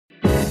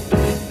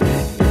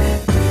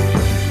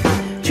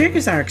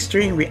Triggers are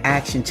extreme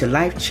reaction to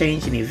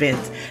life-changing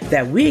events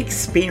that we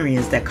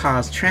experience that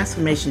cause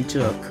transformation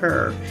to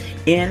occur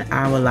in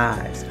our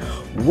lives.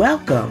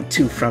 Welcome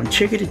to From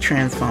Trigger to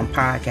Transform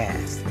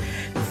podcast.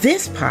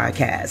 This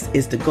podcast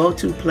is the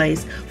go-to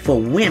place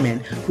for women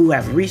who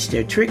have reached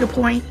their trigger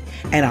point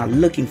and are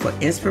looking for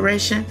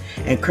inspiration,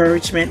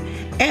 encouragement,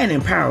 and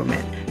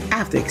empowerment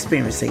after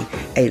experiencing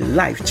a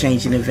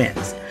life-changing event.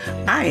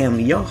 I am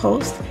your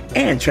host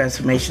and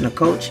transformational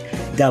coach,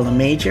 Della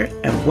Major,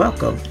 and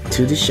welcome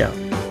to the show.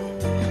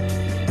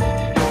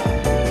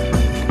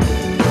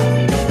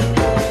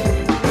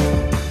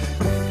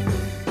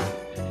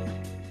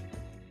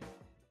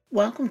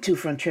 Welcome to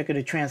From Trigger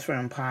to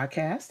Transform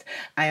podcast.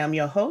 I am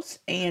your host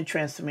and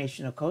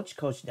transformational coach,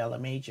 Coach Della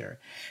Major.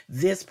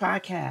 This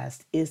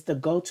podcast is the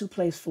go-to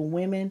place for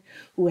women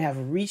who have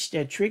reached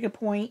their trigger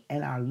point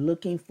and are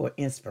looking for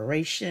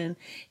inspiration,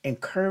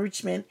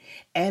 encouragement,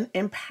 and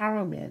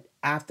empowerment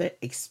after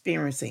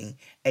experiencing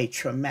a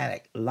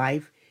traumatic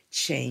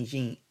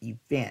life-changing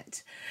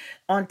event.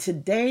 On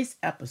today's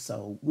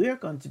episode, we're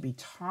going to be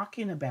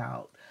talking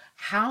about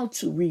how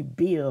to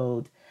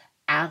rebuild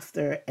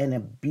after an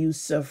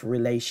abusive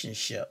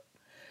relationship.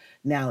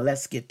 Now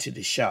let's get to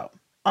the show.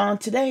 On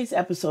today's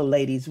episode,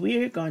 ladies,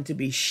 we're going to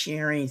be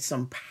sharing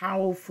some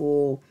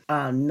powerful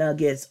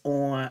nuggets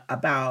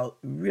about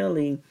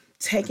really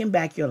taking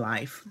back your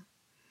life,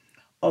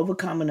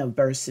 overcoming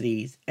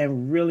adversities,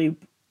 and really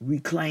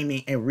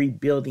reclaiming and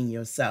rebuilding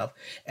yourself,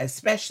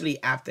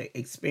 especially after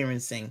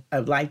experiencing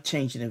a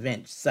life-changing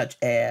event such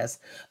as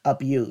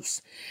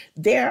abuse.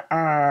 There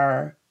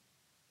are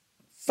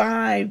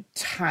 5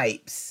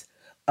 types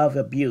of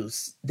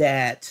abuse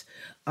that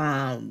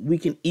we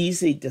can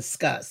easily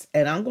discuss.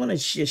 And I'm going to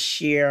just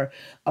share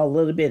a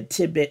little bit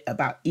tidbit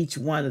about each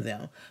one of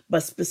them.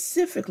 But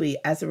specifically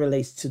as it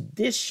relates to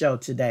this show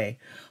today,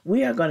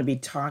 we are going to be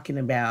talking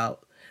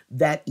about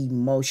that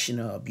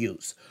emotional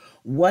abuse.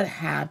 What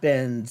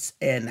happens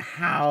and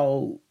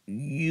how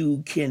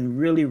you can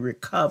really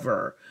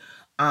recover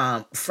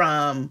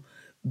from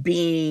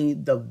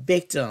being the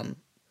victim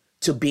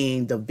to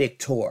being the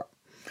victor.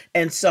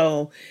 And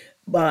so,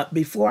 but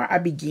before I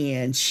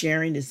begin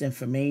sharing this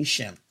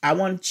information, I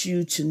want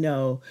you to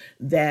know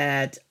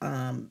that,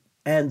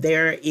 and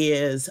there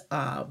is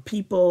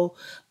people,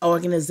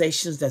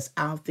 organizations that's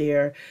out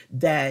there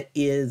that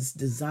is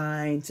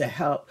designed to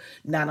help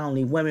not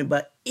only women,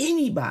 but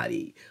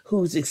anybody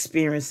who's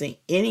experiencing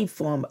any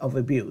form of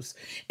abuse.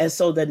 And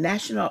so the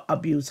National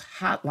Abuse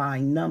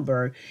Hotline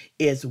number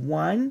is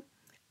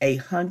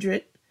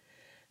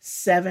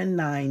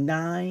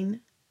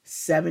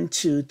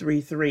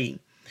 1-800-799-7233.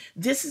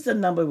 This is the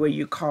number where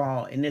you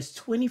call, and it's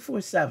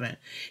 24/7.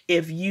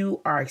 If you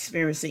are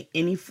experiencing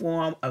any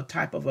form of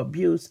type of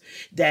abuse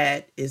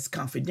that is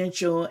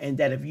confidential and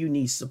that if you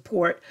need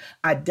support,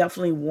 I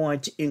definitely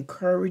want to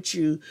encourage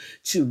you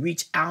to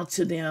reach out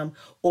to them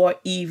or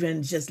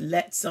even just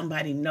let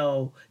somebody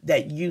know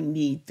that you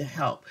need the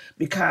help,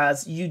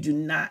 because you do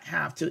not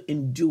have to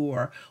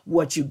endure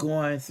what you're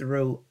going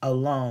through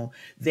alone.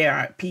 There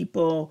are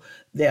people,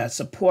 there are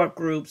support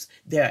groups,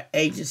 there are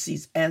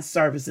agencies and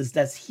services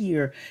that's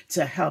here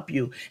to help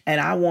you. And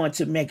I want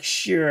to make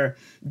sure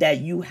that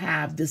you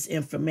have this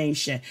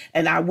information.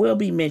 And I will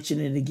be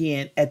mentioning it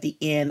again at the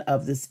end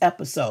of this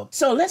episode.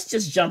 So let's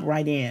just jump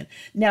right in.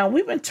 Now,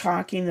 we've been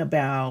talking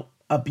about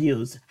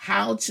abuse,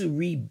 how to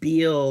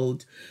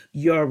rebuild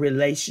your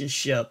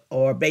relationship,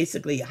 or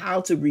basically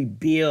how to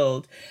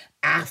rebuild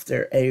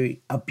after a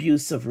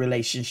abusive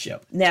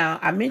relationship. Now,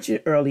 I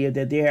mentioned earlier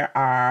that there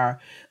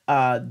are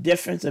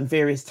different and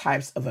various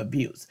types of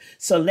abuse.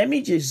 So let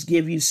me just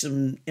give you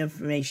some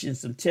information,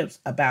 some tips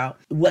about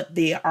what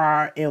they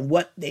are and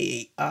what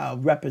they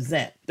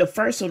represent. The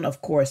first one,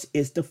 of course,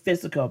 is the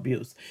physical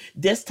abuse.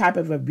 This type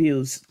of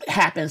abuse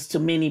happens to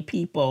many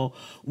people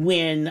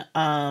when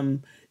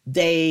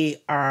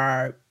they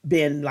are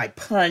been like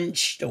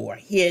punched or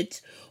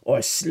hit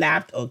or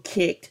slapped or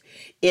kicked.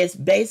 It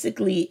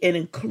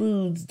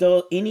includes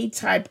any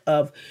type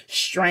of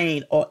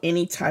strain or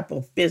any type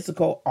of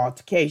physical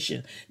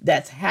altercation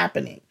that's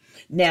happening.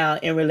 Now,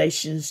 in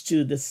relation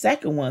to the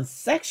second one,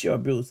 sexual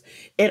abuse,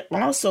 it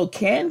also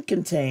can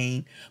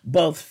contain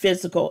both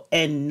physical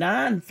and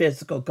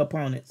non-physical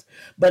components,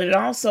 but it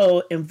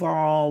also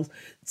involves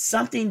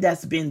something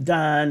that's been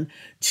done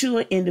to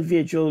an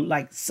individual,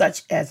 like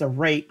such as a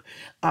rape,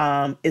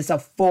 is a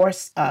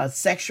forced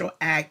sexual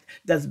act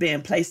that's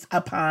being placed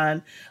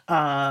upon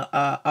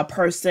a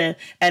person.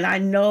 And I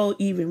know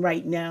even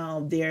right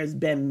now there's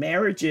been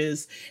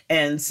marriages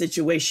and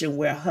situation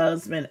where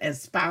husband and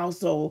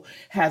spousal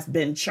has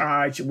been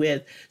charged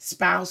with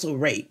spousal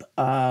rape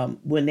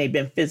when they've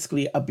been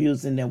physically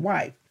abusing their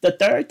wife. The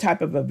third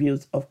type of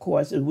abuse, of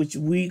course, which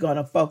we're going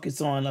to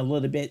focus on a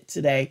little bit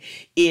today,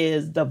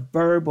 is the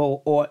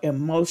verbal or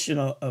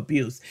emotional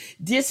abuse.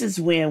 This is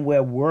where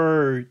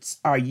words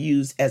are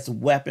used as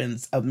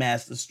weapons of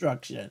mass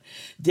destruction.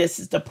 This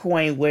is the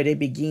point where they you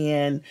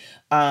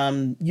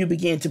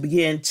begin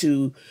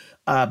to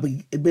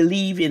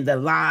believe in the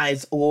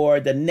lies or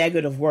the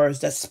negative words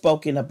that's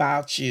spoken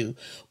about you,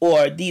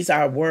 or these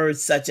are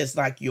words such as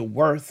like you're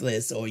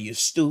worthless or you're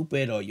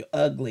stupid or you're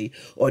ugly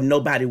or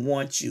nobody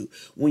wants you.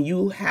 When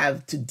you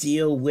have to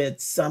deal with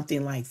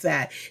something like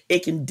that,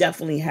 it can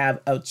definitely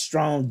have a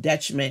strong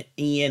detriment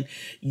in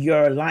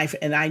your life.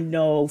 And I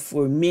know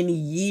for many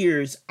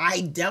years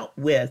I dealt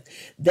with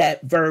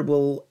that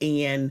verbal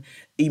and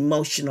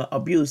emotional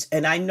abuse.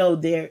 And I know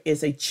there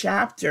is a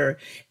chapter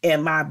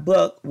in my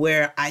book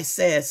where I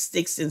said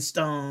sticks and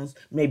stones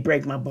may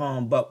break my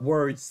bone, but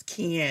words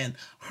can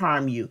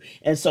harm you.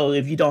 And so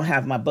if you don't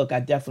have my book,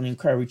 I definitely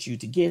encourage you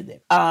to get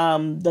it.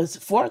 The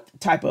fourth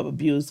type of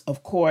abuse,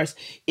 of course,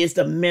 is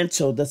the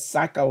mental, the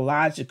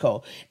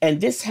psychological. And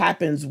this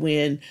happens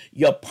when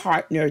your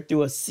partner,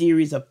 through a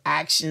series of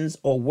actions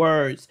or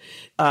words,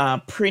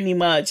 pretty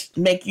much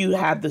make you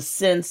have the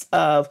sense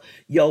of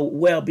your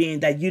well-being,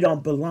 that you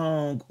don't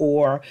belong,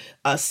 or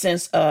a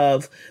sense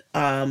of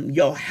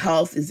your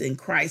health is in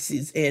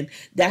crisis. And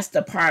that's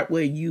the part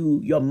where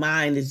your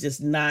mind is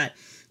just not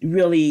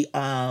really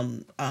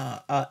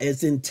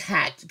is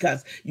intact,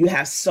 because you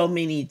have so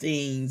many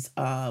things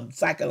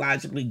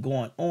psychologically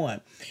going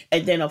on.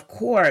 And then of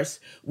course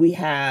we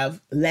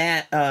have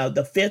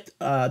the fifth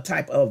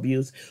type of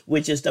abuse,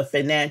 which is the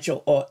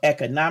financial or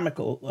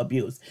economical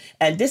abuse.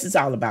 And this is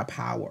all about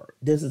power.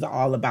 This is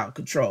all about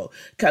control,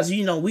 because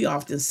we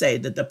often say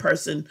that the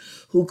person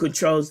who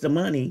controls the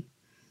money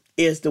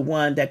is the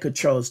one that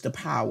controls the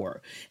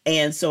power.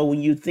 And so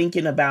when you're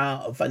thinking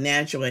about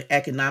financial and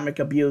economic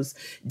abuse,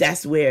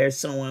 that's where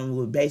someone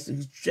will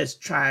basically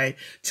just try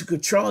to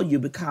control you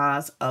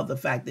because of the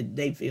fact that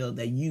they feel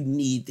that you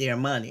need their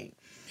money.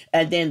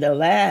 And then the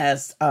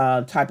last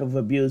type of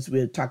abuse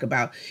we'll talk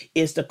about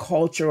is the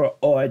culture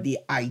or the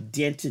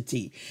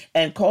identity.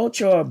 And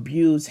cultural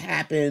abuse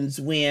happens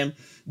when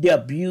the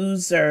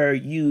abuser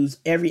use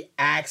every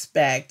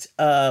aspect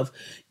of,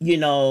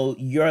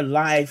 your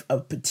life,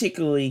 of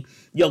particularly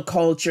your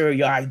culture,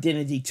 your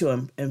identity,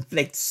 to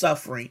inflict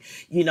suffering.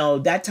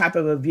 That type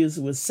of abuse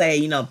would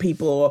say,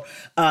 people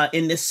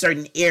in this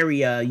certain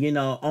area,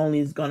 only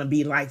is going to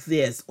be like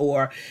this,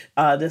 or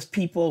this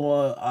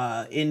people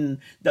in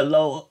the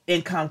low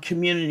income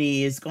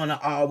community is going to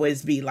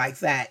always be like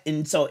that.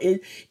 And so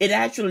it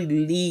actually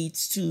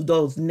leads to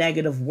those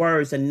negative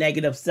words and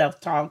negative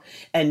self-talk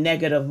and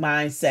negative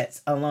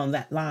mindsets along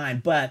that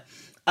line. But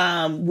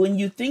when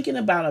you're thinking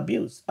about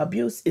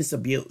abuse is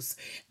abuse.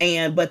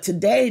 But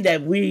today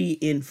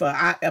that for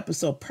our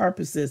episode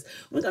purposes,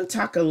 we're going to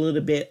talk a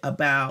little bit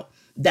about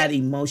that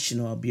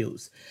emotional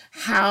abuse,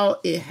 how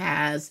it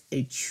has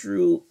a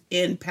true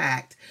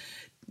impact,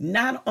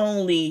 not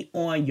only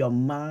on your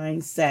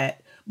mindset,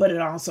 but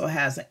it also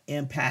has an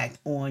impact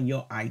on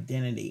your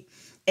identity.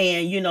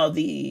 And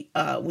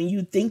when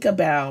you think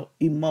about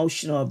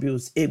emotional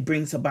abuse, it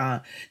brings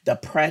upon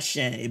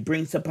depression, it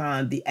brings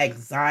upon the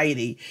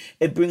anxiety,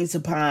 it brings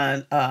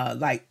upon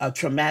like a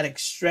traumatic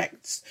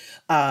stress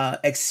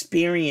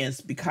experience.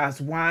 Because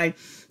why?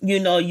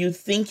 You're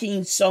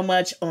thinking so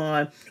much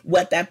on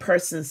what that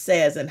person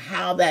says and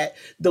how that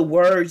the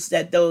words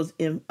that those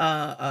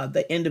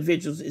the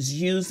individuals is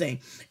using.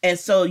 And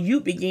so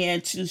you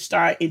begin to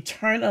start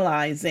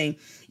internalizing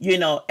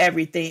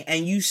everything,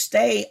 and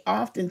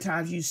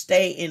oftentimes you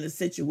stay in a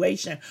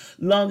situation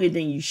longer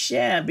than you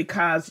should,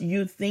 because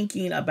you're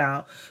thinking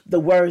about the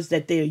words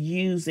that they're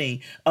using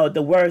or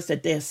the words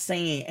that they're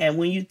saying. And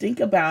when you think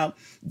about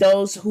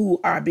those who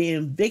are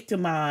being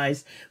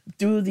victimized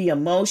through the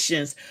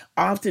emotions,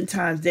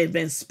 oftentimes they've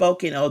been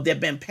spoken, or they've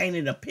been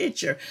painted a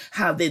picture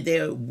how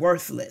they're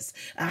worthless,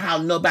 how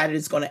nobody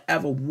is going to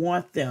ever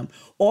want them,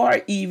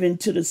 or even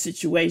to the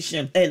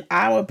situation in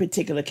our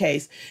particular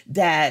case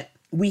that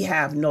we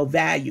have no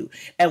value.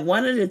 And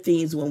one of the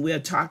things when we're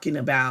talking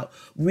about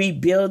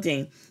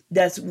rebuilding,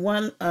 that's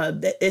one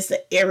that it's an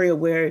area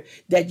where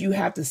that you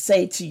have to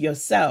say to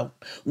yourself,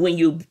 when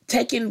you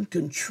taking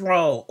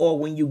control, or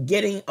when you're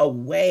getting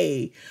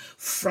away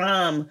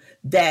from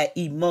that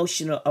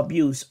emotional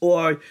abuse,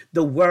 or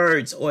the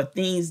words or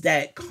things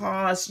that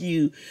cause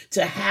you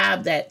to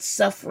have that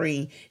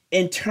suffering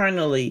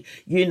internally,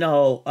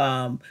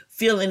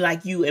 feeling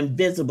like you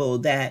invisible,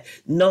 that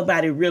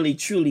nobody really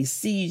truly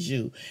sees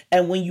you.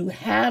 And when you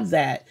have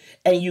that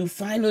and you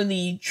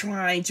finally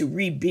trying to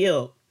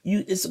rebuild,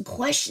 it's a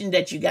question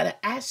that you got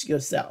to ask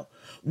yourself.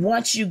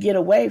 Once you get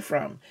away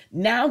from,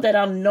 now that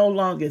I'm no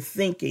longer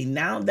thinking,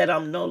 now that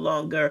I'm no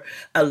longer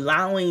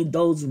allowing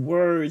those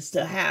words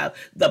to have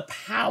the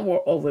power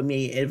over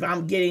me, if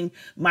I'm getting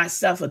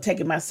myself or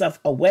taking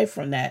myself away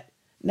from that,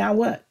 now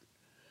what?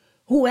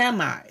 Who am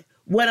I?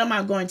 What am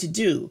I going to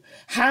do?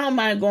 How am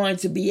I going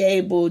to be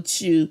able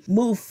to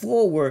move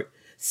forward,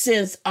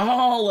 since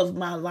all of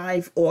my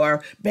life,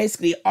 or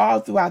basically all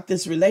throughout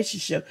this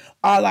relationship,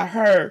 all I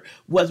heard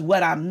was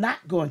what I'm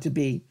not going to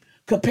be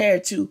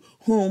compared to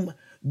whom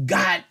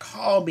God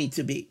called me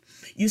to be?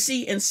 You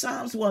see, in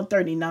Psalms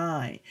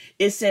 139,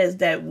 it says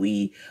that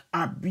we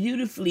are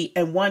beautifully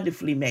and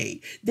wonderfully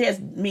made. This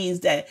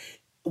means that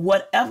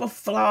whatever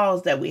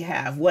flaws that we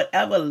have,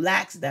 whatever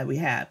lacks that we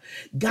have,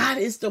 God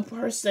is the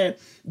person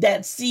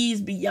that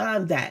sees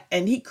beyond that.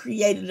 And he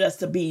created us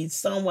to be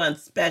someone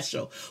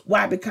special.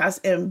 Why? Because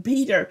in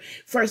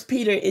First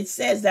Peter, it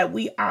says that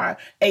we are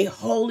a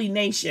holy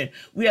nation.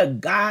 We are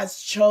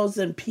God's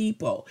chosen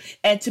people.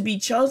 And to be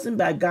chosen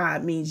by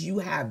God means you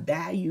have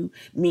value,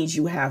 means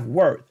you have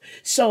worth.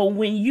 So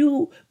when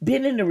you've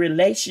been in a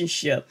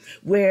relationship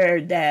where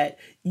that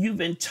you've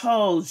been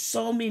told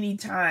so many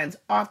times,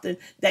 often,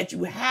 that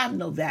you have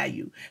no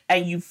value,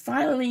 and you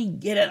finally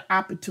get an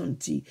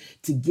opportunity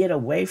to get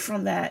away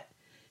from that,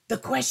 the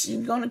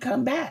question is going to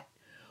come back.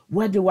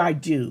 What do I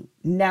do?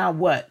 Now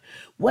what?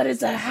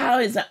 How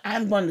is it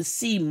I'm going to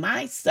see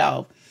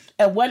myself,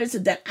 and what is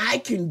it that I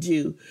can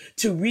do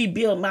to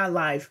rebuild my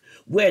life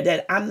where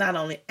that I'm not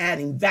only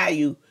adding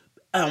value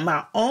on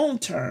my own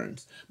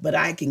terms, but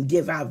I can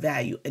give out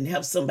value and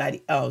help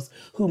somebody else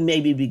who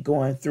maybe be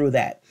going through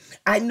that.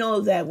 I know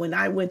that when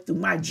I went through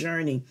my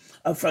journey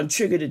from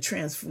trigger to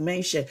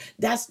transformation,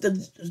 that's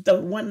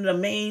the one of the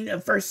main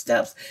first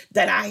steps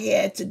that I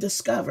had to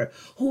discover.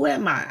 Who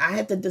am I? I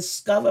had to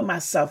discover my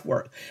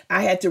self-worth.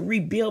 I had to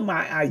rebuild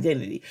my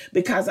identity,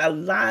 because a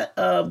lot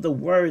of the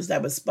words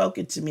that were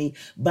spoken to me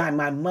by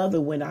my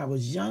mother when I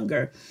was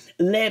younger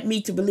led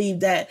me to believe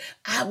that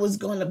I was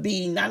going to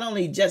be not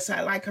only just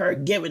like her,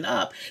 giving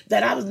up,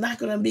 that I was not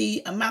going to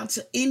be amount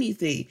to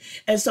anything.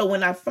 And so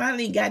when I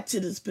finally got to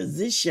this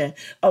position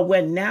of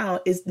where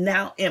now it's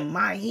now in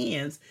my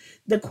hands,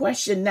 the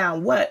question now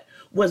what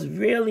was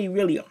really,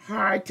 really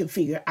hard to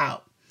figure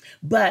out.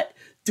 But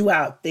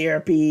throughout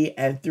therapy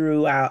and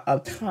throughout a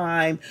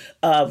time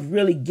of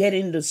really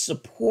getting the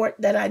support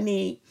that I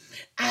need,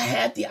 I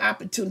had the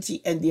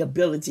opportunity and the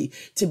ability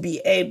to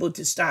be able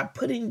to start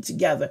putting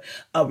together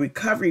a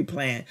recovery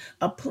plan,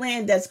 a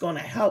plan that's going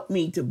to help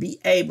me to be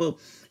able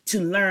to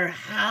learn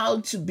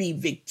how to be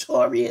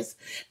victorious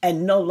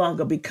and no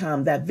longer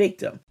become that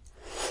victim.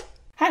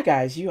 Hi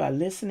guys, you are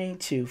listening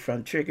to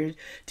From Trigger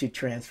to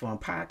Transform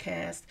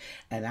podcast,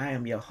 and I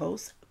am your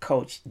host,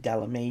 Coach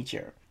Della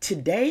Major.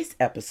 Today's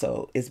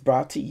episode is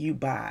brought to you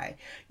by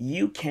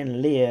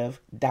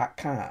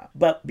youcanlive.com.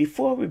 But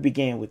before we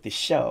begin with the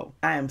show,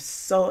 I am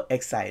so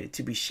excited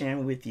to be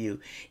sharing with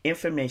you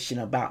information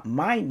about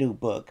my new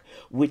book,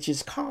 which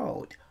is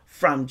called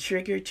From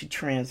Trigger to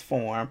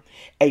Transform,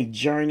 A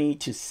Journey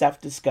to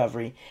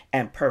Self-Discovery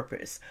and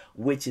Purpose,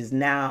 which is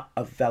now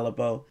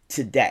available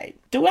today.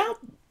 Throughout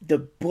the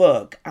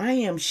book, I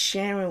am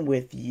sharing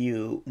with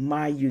you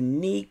my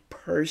unique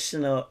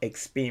personal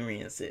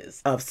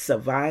experiences of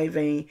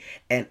surviving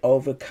and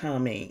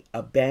overcoming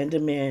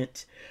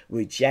abandonment,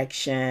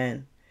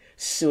 rejection,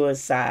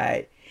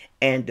 suicide,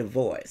 and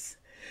divorce.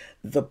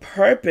 The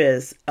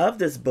purpose of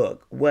this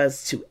book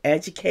was to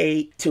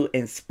educate, to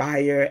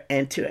inspire,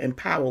 and to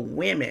empower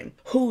women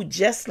who,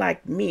 just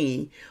like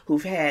me,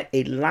 who've had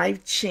a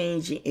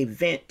life-changing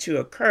event to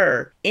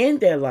occur in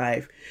their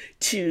life,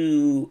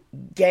 to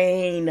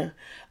gain,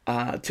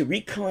 to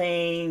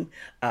reclaim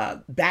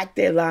back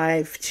their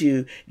life,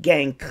 to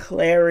gain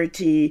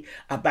clarity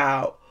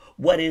about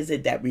what is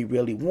it that we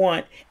really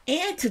want,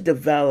 and to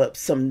develop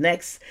some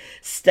next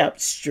step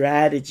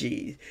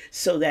strategies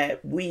so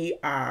that we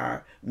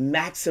are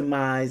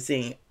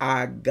maximizing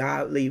our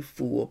godly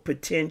full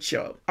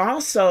potential.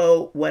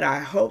 Also, what I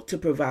hope to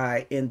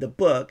provide in the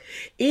book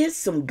is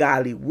some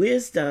godly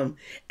wisdom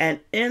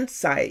and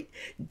insight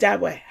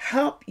that will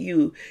help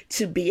you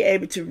to be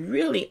able to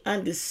really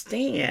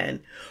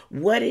understand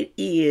what it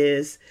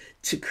is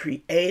to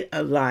create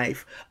a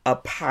life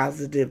of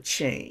positive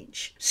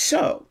change.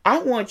 So I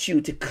want you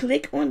to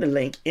click on the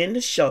link in the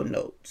show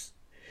notes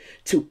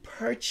to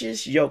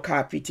purchase your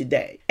copy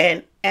today.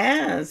 And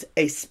as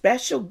a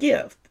special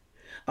gift,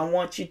 I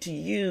want you to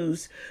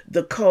use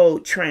the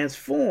code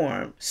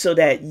TRANSFORM so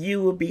that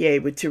you will be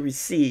able to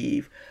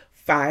receive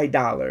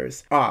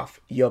 $5 off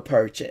your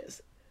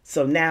purchase.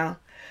 So now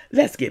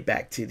let's get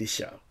back to the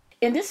show.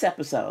 In this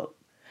episode,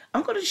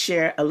 I'm going to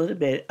share a little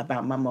bit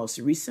about my most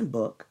recent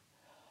book,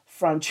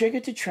 From Trigger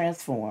to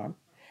Transform,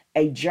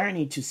 A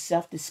Journey to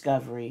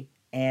Self-Discovery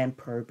and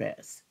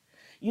Purpose.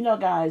 You know,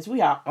 guys,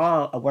 we are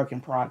all a work in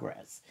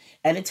progress,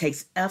 and it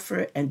takes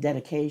effort and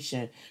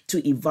dedication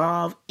to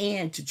evolve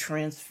and to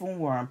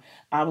transform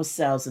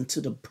ourselves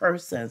into the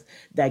persons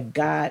that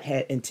God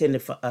had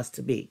intended for us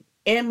to be.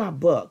 In my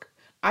book,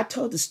 I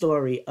told the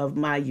story of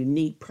my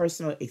unique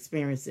personal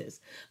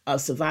experiences of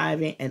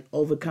surviving and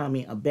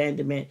overcoming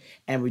abandonment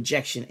and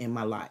rejection in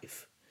my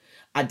life.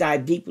 I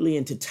dive deeply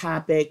into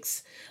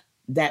topics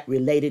that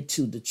related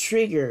to the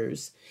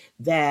triggers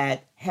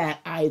that had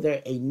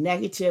either a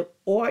negative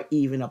or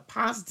even a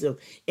positive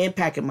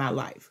impact in my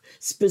life,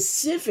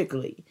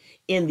 specifically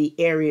in the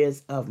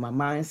areas of my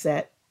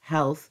mindset,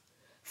 health,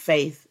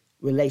 faith,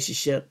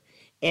 relationship,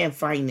 and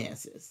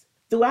finances.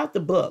 Throughout the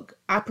book,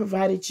 I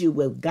provided you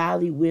with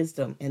godly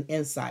wisdom and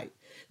insight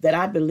that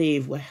I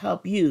believe will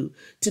help you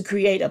to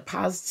create a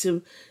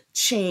positive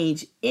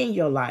change in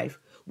your life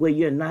where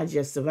you're not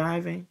just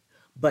surviving,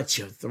 but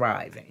you're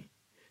thriving.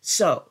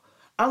 So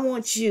I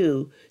want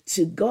you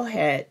to go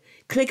ahead,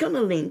 Click on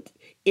the link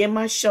in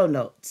my show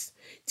notes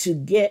to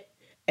get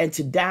and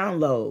to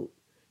download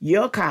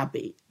your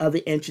copy of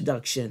the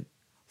introduction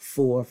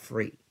for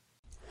free.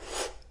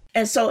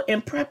 And so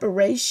in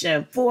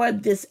preparation for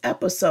this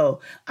episode,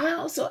 I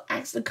also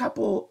asked a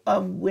couple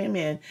of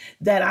women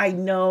that I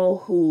know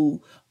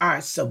who are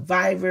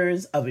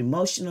survivors of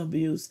emotional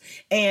abuse,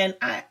 and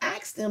I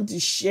asked them to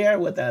share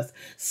with us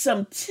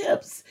some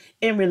tips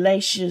in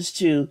relations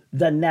to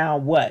the now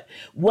what.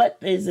 What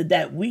is it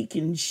that we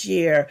can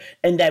share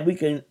and that we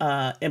can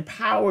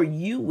empower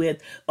you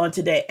with on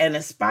today and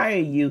inspire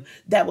you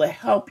that will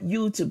help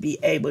you to be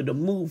able to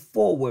move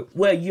forward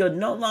where you're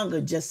no longer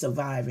just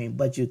surviving,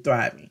 but you're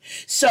thriving.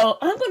 So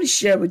I'm going to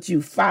share with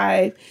you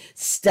 5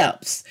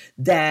 steps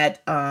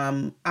that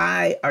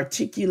I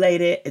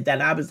articulated,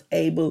 that I was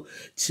able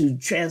to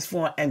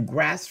transform and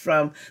grasp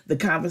from the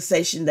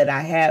conversation that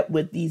I had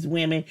with these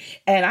women.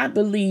 And I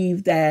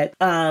believe that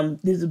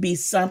this will be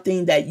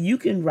something that you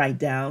can write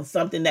down,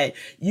 something that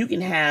you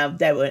can have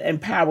that will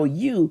empower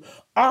you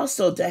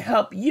also to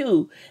help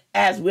you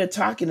as we're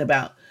talking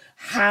about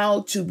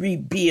how to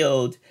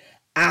rebuild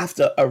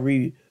after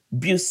a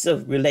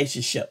abusive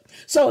relationship.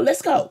 So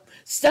let's go.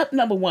 Step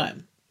number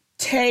 1,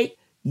 take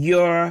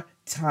your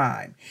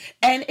time.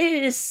 And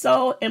it is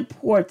so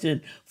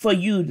important for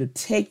you to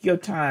take your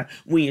time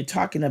when you're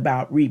talking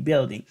about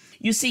rebuilding.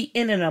 You see,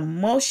 in an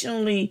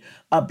emotionally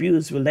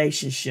abused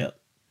relationship,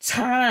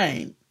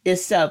 time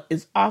itself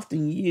is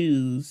often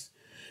used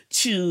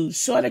to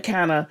sort of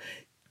kind of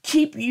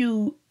keep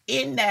you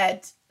in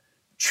that,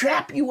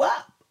 trap you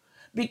up.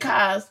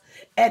 Because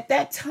at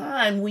that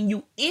time when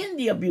you in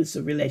the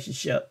abusive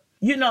relationship,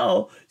 you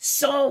know,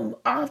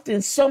 so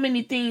often so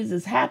many things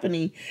is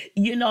happening,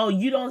 you know,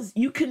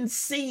 you couldn't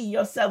see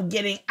yourself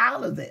getting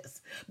out of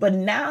this. But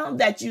now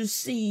that you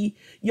see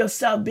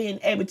yourself being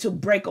able to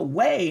break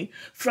away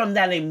from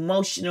that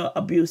emotional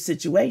abuse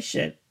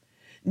situation,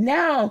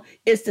 now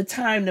is the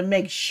time to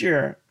make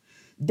sure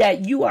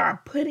that you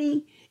are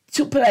putting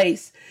to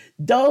place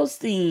those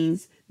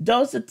things,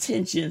 those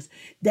attentions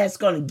that's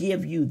going to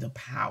give you the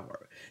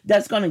power,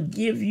 that's going to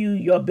give you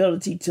your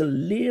ability to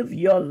live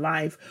your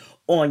life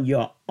on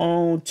your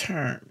own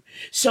term.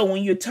 So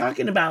when you're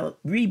talking about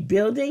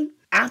rebuilding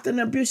after an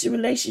abusive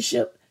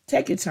relationship,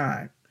 take your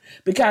time.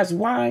 Because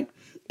why?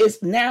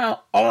 It's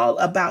now all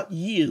about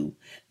you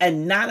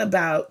and not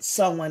about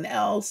someone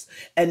else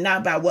and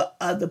not about what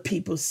other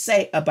people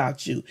say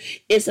about you.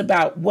 It's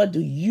about what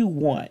do you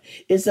want?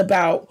 It's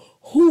about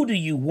who do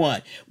you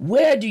want?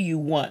 Where do you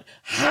want?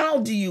 How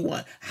do you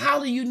want? How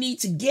do you need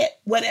to get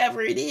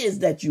whatever it is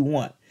that you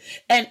want?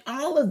 And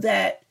all of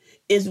that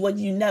is what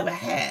you never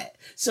had.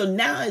 So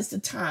now is the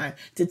time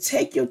to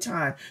take your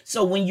time.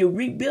 So when you're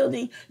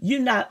rebuilding,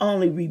 you're not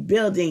only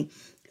rebuilding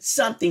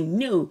something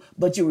new,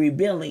 but you're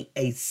rebuilding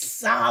a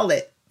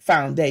solid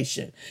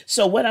foundation.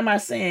 So what am I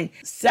saying?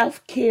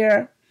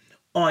 Self-care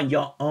on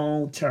your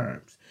own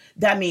terms.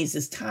 That means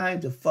it's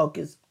time to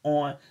focus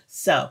on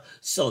self.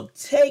 So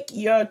take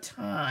your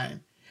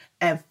time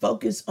and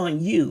focus on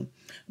you.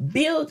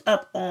 Build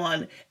up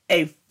on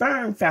a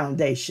firm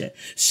foundation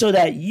so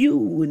that you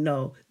will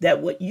know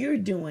that what you're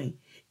doing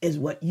is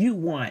what you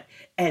want,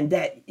 and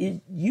that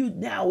you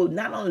now will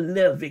not only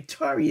live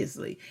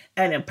victoriously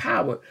and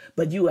empowered,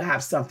 but you will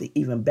have something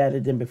even better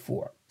than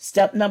before.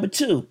 Step number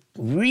 2,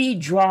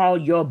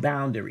 redraw your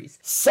boundaries.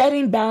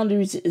 Setting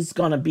boundaries is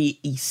going to be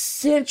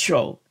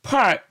essential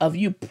part of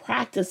you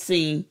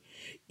practicing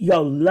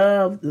your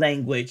love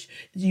language,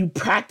 you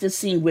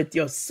practicing with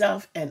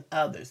yourself and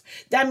others.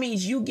 That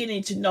means you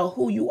getting to know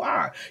who you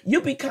are.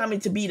 You becoming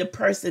to be the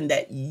person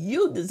that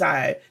you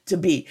desire to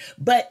be.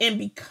 But in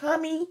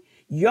becoming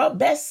your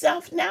best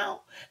self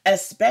now,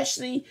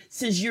 especially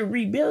since you're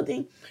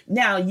rebuilding,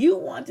 now you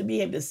want to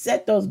be able to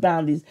set those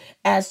boundaries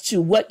as to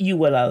what you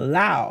will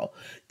allow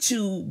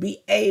to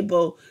be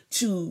able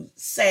to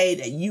say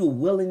that you're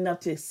willing enough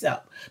to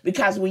accept.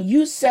 Because when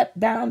you set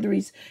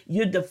boundaries,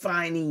 you're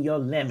defining your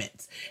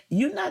limits.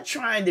 You're not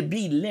trying to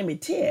be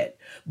limited,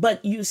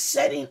 but you're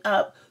setting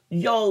up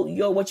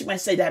your what you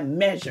might say, that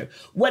measure.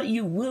 What are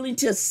you willing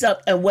to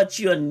accept and what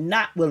you're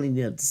not willing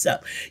to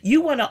accept? You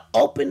want to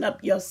open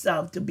up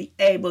yourself to be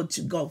able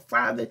to go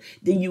farther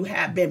than you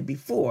have been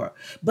before.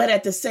 But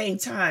at the same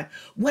time,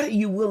 what are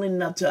you willing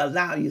enough to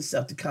allow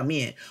yourself to come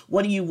in?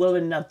 What are you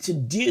willing enough to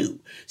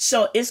do?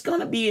 So it's going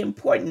to be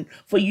important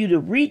for you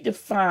to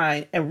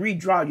redefine and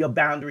redraw your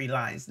boundary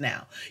lines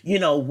now. You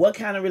know, what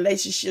kind of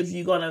relationships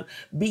you're going to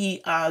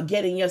be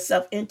getting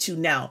yourself into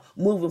now,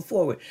 moving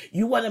forward.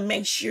 You want to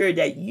make sure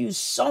that you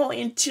so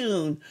in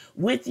tune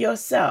with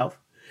yourself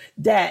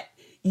that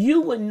you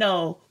would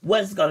know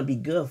what's going to be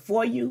good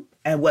for you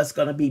and what's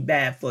going to be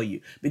bad for you,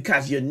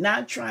 because you're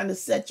not trying to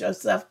set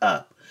yourself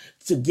up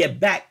to get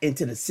back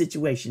into the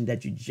situation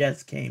that you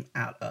just came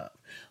out of.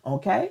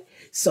 Okay?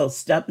 So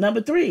step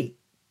number 3,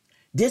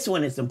 this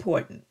one is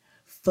important.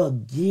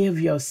 Forgive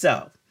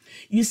yourself.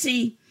 You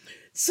see,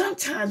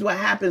 Sometimes what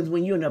happens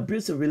when you're in an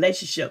abusive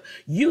relationship,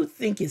 you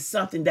think it's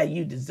something that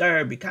you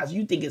deserve because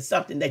you think it's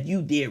something that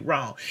you did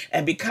wrong.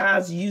 And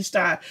because you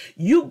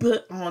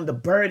put on the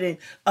burden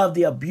of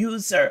the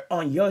abuser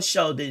on your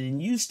shoulder,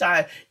 and you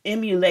start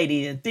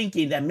emulating and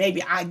thinking that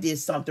maybe I did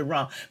something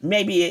wrong.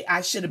 Maybe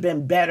I should have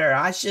been better.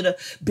 I should have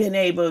been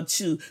able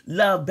to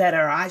love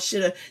better. I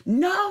should have.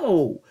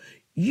 No,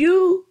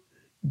 you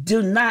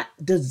do not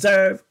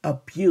deserve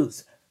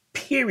abuse.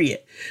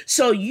 Period.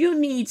 So you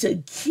need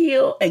to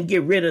kill and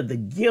get rid of the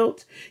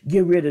guilt,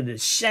 get rid of the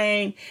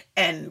shame,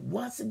 and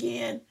once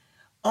again,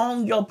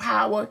 own your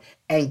power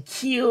and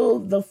kill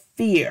the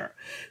fear.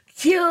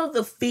 Kill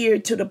the fear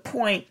to the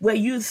point where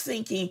you're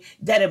thinking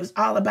that it was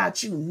all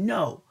about you.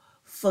 No,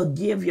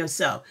 forgive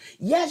yourself.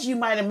 Yes, you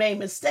might have made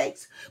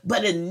mistakes,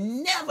 but it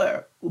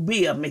never will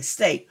be a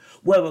mistake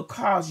where it will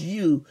cause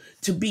you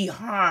to be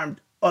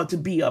harmed or to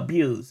be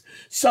abused.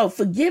 So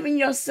forgiving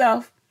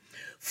yourself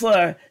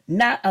for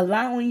not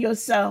allowing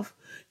yourself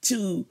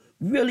to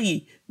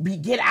really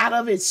get out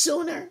of it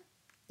sooner.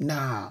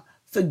 Nah,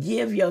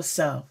 forgive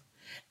yourself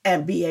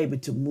and be able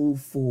to move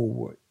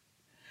forward.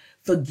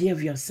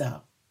 Forgive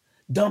yourself.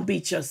 Don't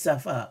beat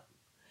yourself up.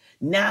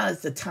 Now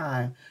is the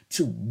time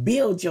to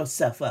build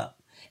yourself up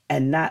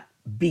and not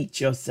beat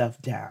yourself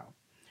down.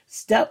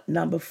 Step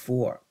number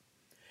 4,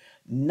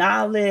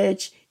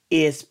 knowledge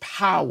is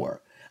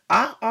power.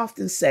 I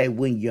often say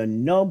when you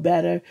know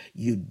better,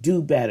 you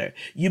do better.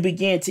 You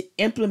begin to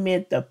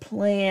implement the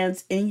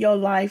plans in your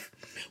life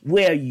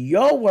where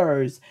your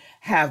words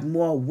have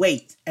more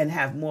weight and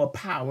have more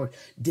power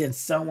than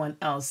someone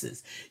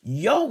else's.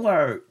 Your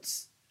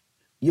words,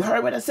 you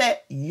heard what I said?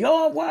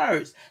 Your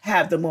words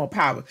have the more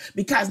power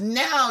because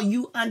now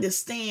you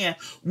understand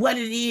what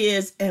it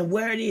is and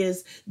where it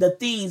is, the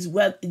things,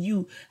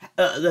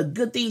 the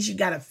good things you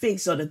got to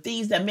fix, or the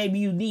things that maybe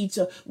you need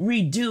to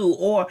redo,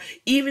 or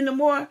even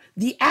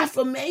the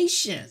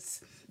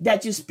affirmations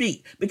that you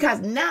speak,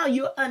 because now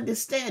you're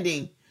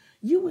understanding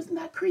you was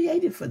not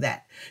created for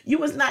that. You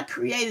was not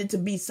created to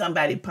be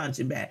somebody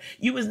punching bag.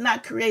 You was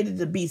not created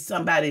to be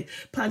somebody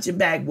punching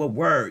bag with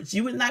words.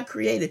 You was not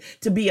created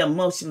to be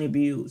emotionally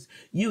abused.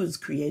 You was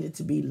created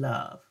to be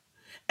loved.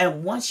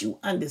 And once you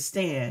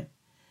understand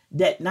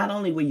that not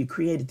only were you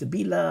created to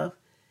be loved,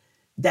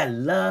 that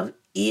love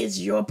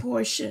is your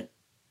portion,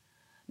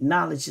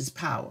 knowledge is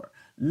power.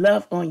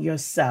 Love on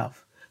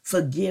yourself.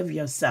 Forgive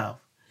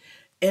yourself.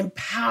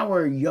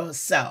 Empower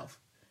yourself.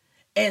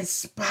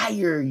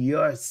 Inspire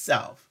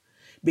yourself,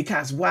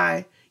 because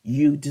why?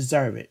 You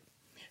deserve it.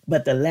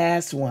 But the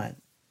last one,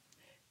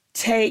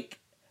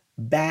 take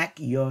back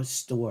your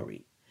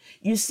story.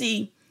 You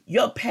see,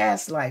 your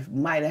past life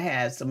might have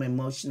had some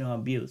emotional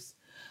abuse.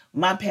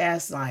 My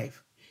past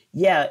life,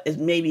 it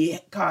maybe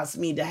caused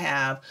me to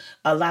have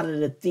a lot of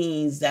the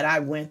things that I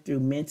went through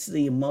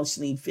mentally,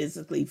 emotionally,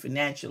 physically,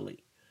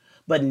 financially.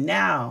 But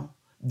now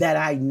that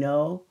I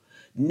know,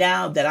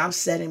 now that I'm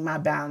setting my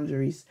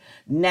boundaries,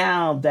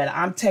 now that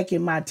I'm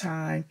taking my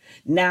time,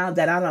 now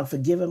that I'm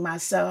forgiving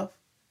myself,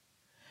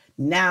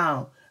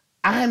 now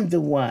I'm the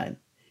one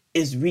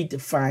is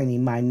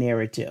redefining my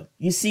narrative.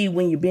 You see,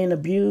 when you're being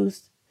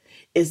abused,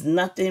 it's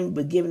nothing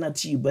but given up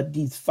to you but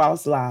these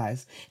false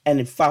lies and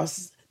the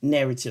false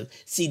narrative.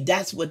 See,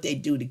 that's what they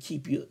do to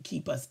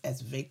keep us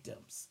as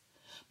victims.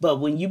 But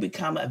when you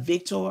become a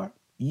victor,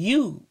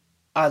 you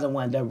are the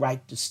one that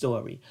writes the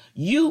story.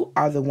 You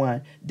are the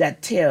one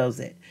that tells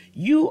it.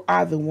 You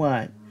are the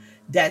one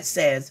that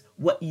says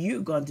what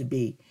you're going to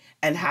be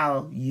and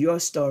how your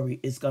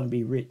story is going to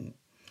be written.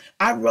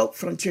 I wrote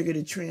From Trigger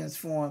to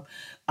Transform,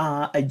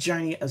 a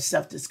journey of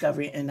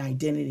self-discovery and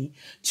identity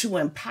to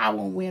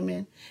empower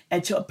women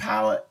and to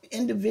empower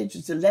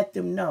individuals, to let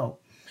them know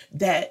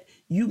that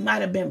you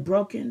might have been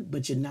broken,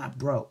 but you're not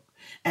broke.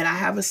 And I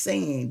have a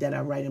saying that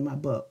I write in my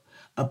book: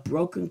 a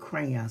broken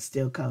crayon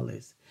still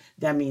colors.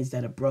 That means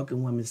that a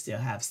broken woman still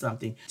has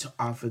something to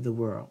offer the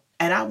world.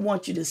 And I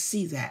want you to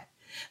see that.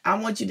 I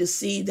want you to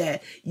see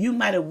that you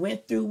might have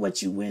went through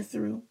what you went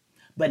through,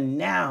 but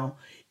now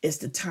it's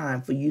the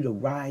time for you to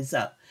rise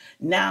up.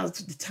 Now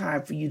it's the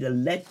time for you to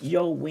let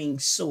your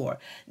wings soar.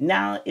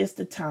 Now it's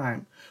the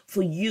time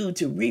for you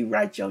to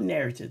rewrite your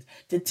narrative,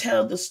 to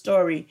tell the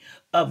story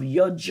of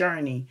your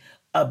journey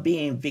of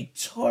being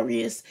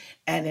victorious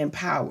and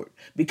empowered.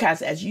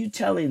 Because as you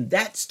telling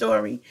that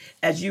story,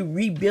 as you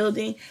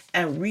rebuilding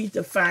and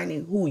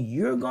redefining who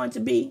you're going to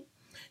be,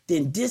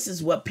 then this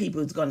is what people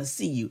is going to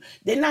see you.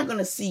 They're not going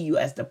to see you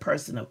as the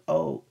person of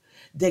old.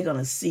 They're going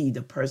to see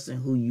the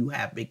person who you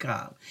have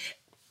become.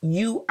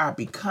 You are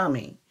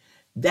becoming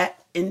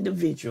that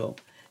individual,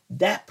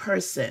 that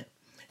person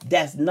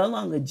that's no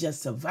longer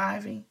just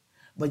surviving,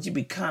 but you're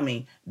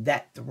becoming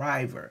that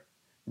thriver,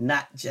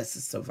 not just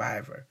a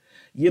survivor.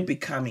 You're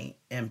becoming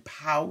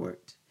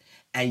empowered,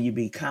 and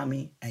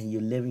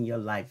you're living your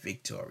life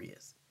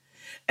victorious.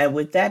 And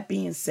with that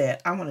being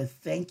said, I want to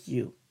thank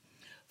you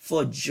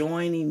for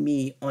joining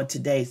me on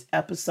today's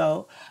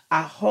episode.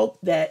 I hope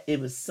that it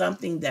was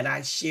something that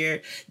I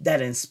shared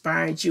that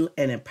inspired you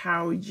and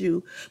empowered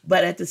you.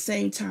 But at the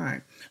same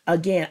time,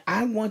 again,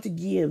 I want to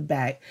give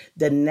back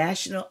the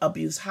National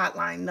Abuse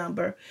Hotline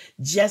number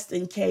just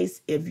in case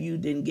if you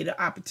didn't get an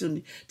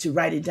opportunity to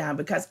write it down,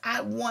 because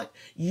I want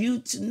you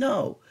to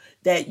know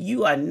that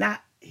you are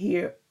not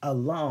here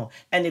alone.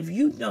 And if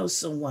you know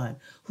someone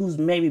who's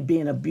maybe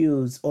being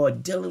abused or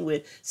dealing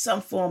with some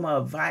form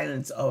of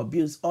violence or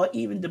abuse or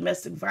even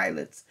domestic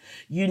violence,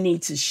 you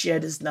need to share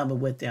this number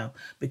with them,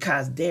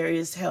 because there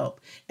is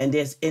help and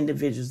there's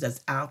individuals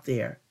that's out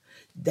there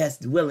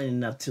that's willing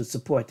enough to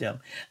support them.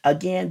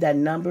 Again, that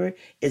number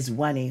is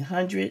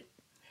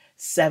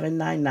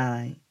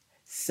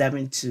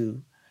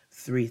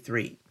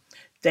 1-800-799-7233.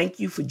 Thank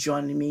you for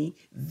joining me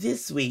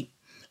this week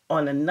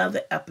on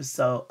another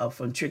episode of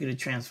From Trigger to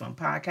Transform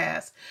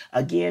podcast.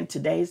 Again,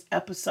 today's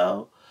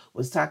episode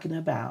was talking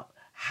about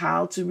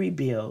how to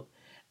rebuild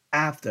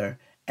after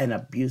an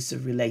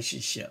abusive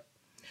relationship.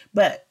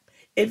 But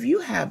if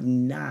you have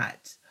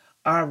not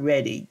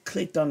already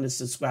clicked on the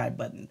subscribe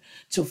button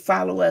to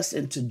follow us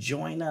and to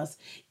join us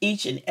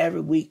each and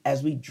every week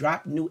as we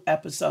drop new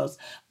episodes,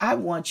 I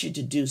want you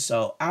to do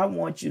so. I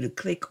want you to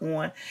click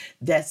on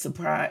that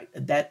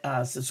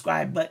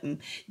subscribe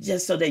button,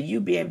 just so that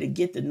you'll be able to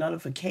get the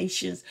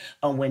notifications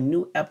on when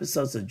new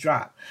episodes are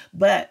dropped.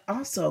 But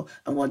also,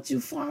 I want you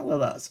to follow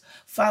us.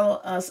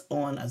 Follow us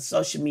on a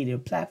social media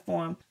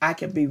platform. I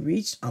can be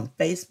reached on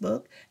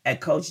Facebook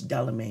at Coach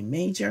Delamain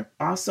Major.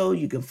 Also,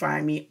 you can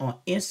find me on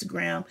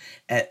Instagram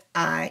at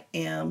I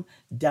am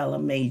Della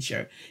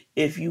Major.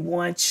 If you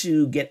want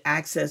to get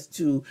access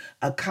to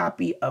a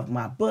copy of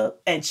my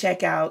book and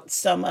check out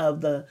some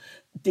of the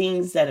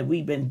things that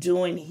we've been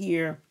doing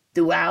here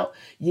throughout,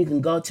 you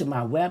can go to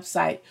my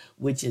website,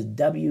 which is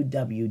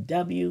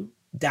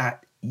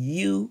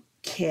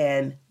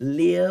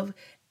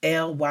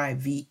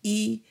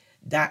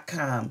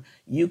www.youcanlive.com.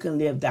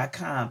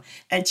 youcanlive.com,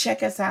 and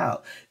check us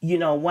out.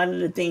 One of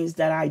the things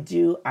that I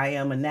do, I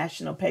am a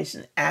national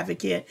patient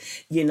advocate,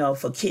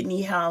 for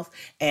kidney health.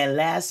 And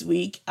last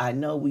week, I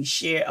know we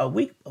shared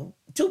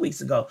 2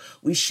 weeks ago,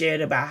 we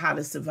shared about how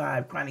to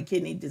survive chronic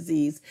kidney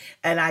disease.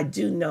 And I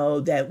do know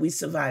that we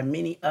survive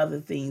many other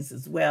things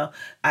as well.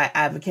 I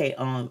advocate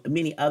on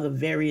many other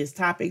various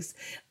topics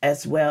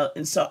as well.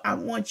 And so I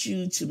want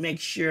you to make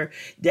sure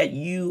that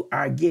you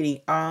are getting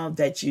all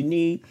that you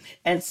need.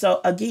 And so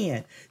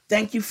again,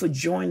 thank you for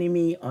joining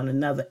me on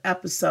another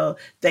episode.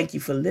 Thank you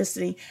for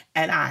listening.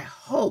 And I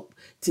hope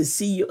to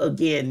see you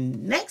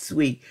again next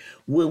week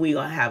when we're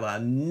going to have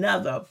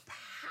another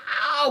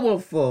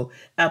powerful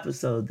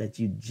episode that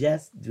you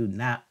just do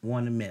not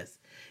want to miss.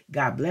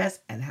 God bless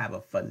and have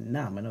a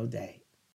phenomenal day.